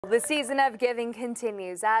The season of giving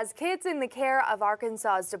continues as kids in the care of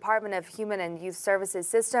Arkansas's Department of Human and Youth Services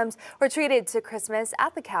systems were treated to Christmas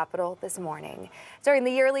at the Capitol this morning. During the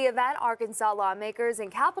yearly event, Arkansas lawmakers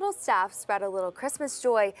and Capitol staff spread a little Christmas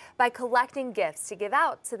joy by collecting gifts to give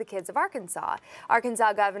out to the kids of Arkansas.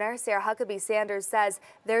 Arkansas Governor Sarah Huckabee Sanders says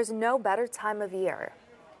there's no better time of year.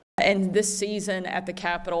 And this season at the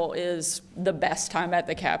Capitol is the best time at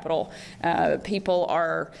the Capitol. People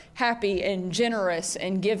are happy and generous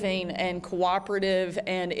and giving and cooperative,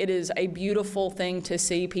 and it is a beautiful thing to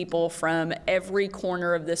see people from every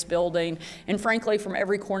corner of this building and frankly from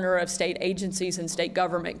every corner of state agencies and state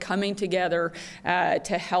government coming together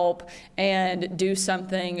to help and do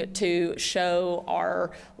something to show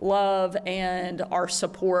our love and our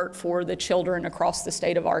support for the children across the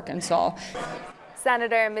state of Arkansas.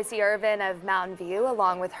 Senator Missy Irvin of Mountain View,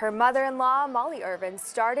 along with her mother-in-law, Molly Irvin,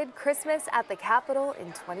 started Christmas at the Capitol in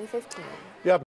 2015. Yeah.